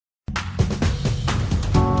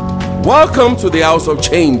Welcome to the House of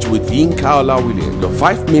Change with Yinka Ola-Willams, the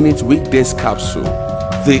 5-minute weekdays capsule.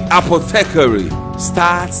 The apothecary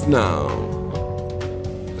starts now.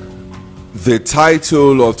 The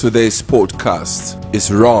title of today's podcast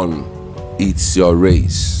is Run, It's Your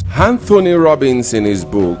Race. Anthony Robbins, in his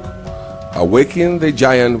book Awaken the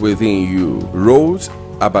Giant Within You, wrote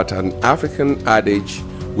about an African adage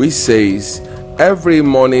which says, every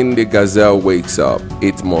morning the gazelle wakes up,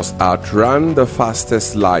 it must outrun the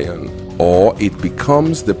fastest lion, or it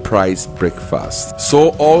becomes the prized breakfast. So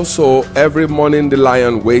also, every morning the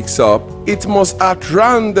lion wakes up, it must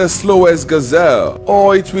outrun the slowest gazelle,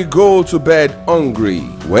 or it will go to bed hungry.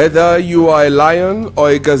 Whether you are a lion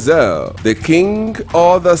or a gazelle, the king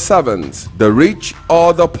or the servant, the rich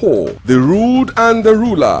or the poor, the ruled and the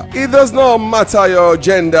ruler, it does not matter your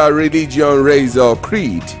gender, religion, race or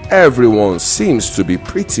creed. Everyone seems to be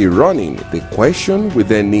pretty running. The question we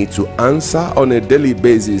then need to answer on a daily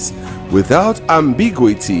basis without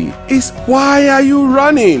ambiguity is, why are you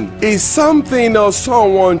running? Is something or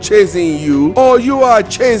someone chasing you, or you are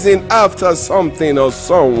chasing after something or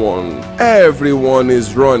someone? Everyone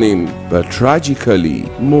is running, but tragically,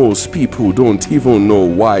 most people don't even know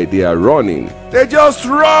why they are running. They just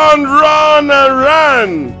run and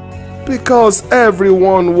run because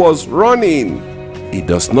everyone was running. It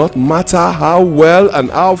does not matter how well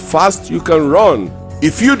and how fast you can run.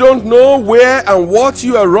 If you don't know where and what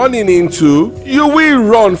you are running into, you will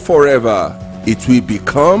run forever. It will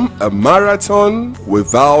become a marathon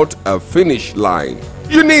without a finish line.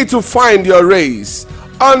 You need to find your race,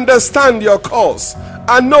 understand your course,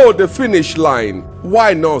 and know the finish line.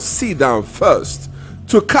 Why not sit down first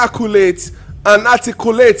to calculate and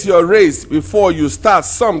articulate your race before you start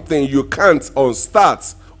something you can't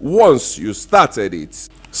unstart once you started it?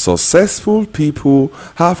 Successful people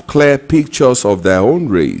have clear pictures of their own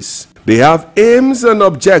race. They have aims and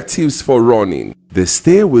objectives for running. They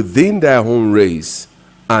stay within their own race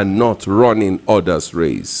and not running others'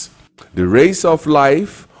 race. The race of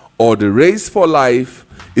life, or the race for life,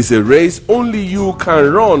 is a race only you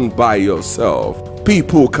can run by yourself.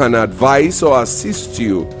 People can advise or assist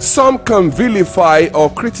you. Some can vilify or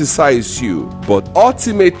criticize you. But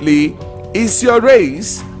ultimately, it's your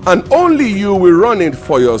race, and only you will run it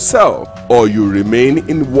for yourself, or you remain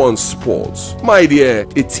in one spot. My dear,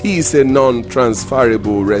 it is a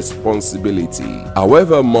non-transferable responsibility.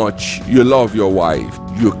 However much you love your wife,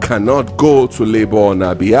 you cannot go to labor on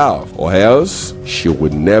her behalf, or else she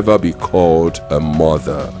would never be called a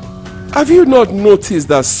mother. Have you not noticed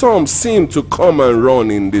that some seem to come and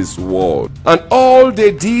run in this world, and all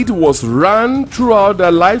they did was run throughout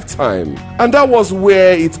their lifetime, and that was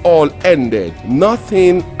where it all ended?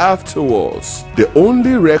 Nothing afterwards. The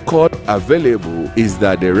only record available is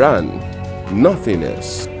that they ran, nothing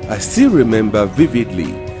else. I still remember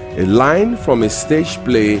vividly a line from a stage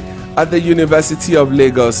play at the University of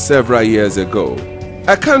Lagos several years ago.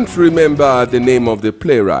 I can't remember the name of the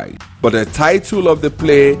playwright, but the title of the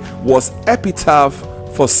play was Epitaph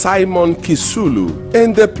for Simon Kisulu.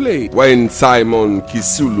 In the play, when Simon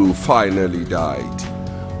Kisulu finally died,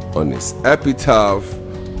 on his epitaph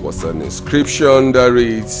was an inscription that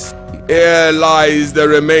reads, "Here lies the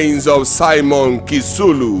remains of Simon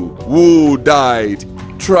Kisulu, who died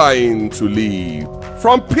trying to live.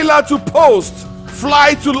 From pillar to post,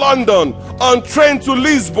 fly to London, on train to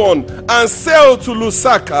Lisbon, and sail to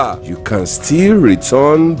Lusaka. You can still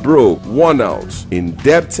return broke, worn out,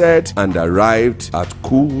 indebted, and arrived at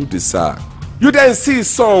cul-de-sac." You then see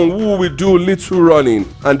some who will do little running,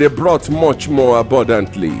 and they brought much more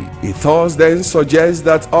abundantly. It thus then suggests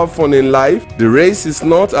that often in life, the race is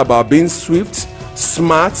not about being swift,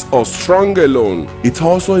 smart, or strong alone. It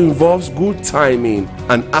also involves good timing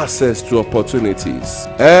and access to opportunities.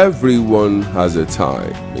 Everyone has a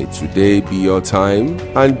time. May today be your time,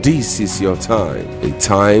 and this is your time. A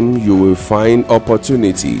time you will find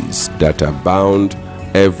opportunities that abound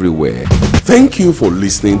everywhere. Thank you for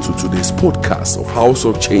listening to today's podcast of House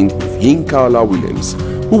of Change with Yinka Ola-Willams.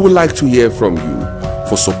 We would like to hear from you.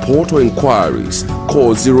 For support or inquiries,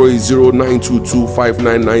 call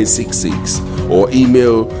 080-922-59966 or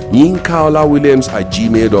email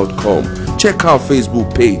yinkaolawilliams@gmail.com. Check our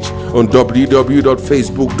Facebook page on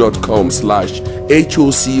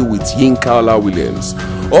www.facebook.com/HOC with Yinka Ola-Willams,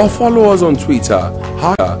 or follow us on Twitter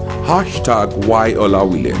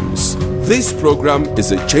 #YOLA-WILLIAMS. This program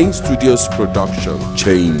is a Change Studios production.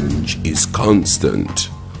 Change is constant.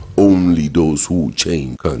 Only those who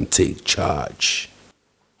change can take charge.